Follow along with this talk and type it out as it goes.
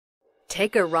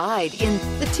Take a ride in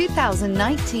the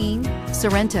 2019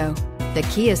 Sorento. The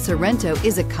Kia Sorento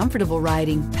is a comfortable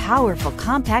riding, powerful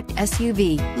compact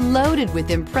SUV loaded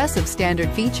with impressive standard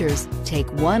features.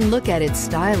 Take one look at its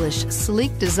stylish,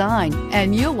 sleek design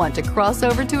and you'll want to cross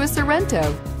over to a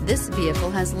Sorento. This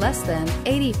vehicle has less than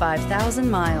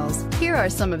 85,000 miles. Here are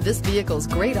some of this vehicle's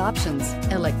great options: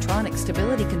 electronic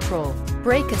stability control,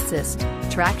 brake assist,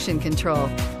 traction control,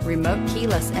 remote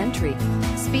keyless entry,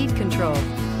 speed control,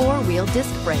 four-wheel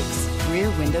disc brakes, rear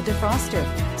window defroster,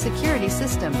 security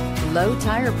system, low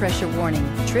tire pressure warning,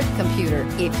 trip computer.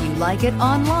 If you like it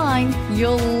online,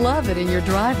 you'll love it in your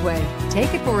driveway.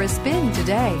 Take it for a spin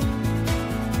today.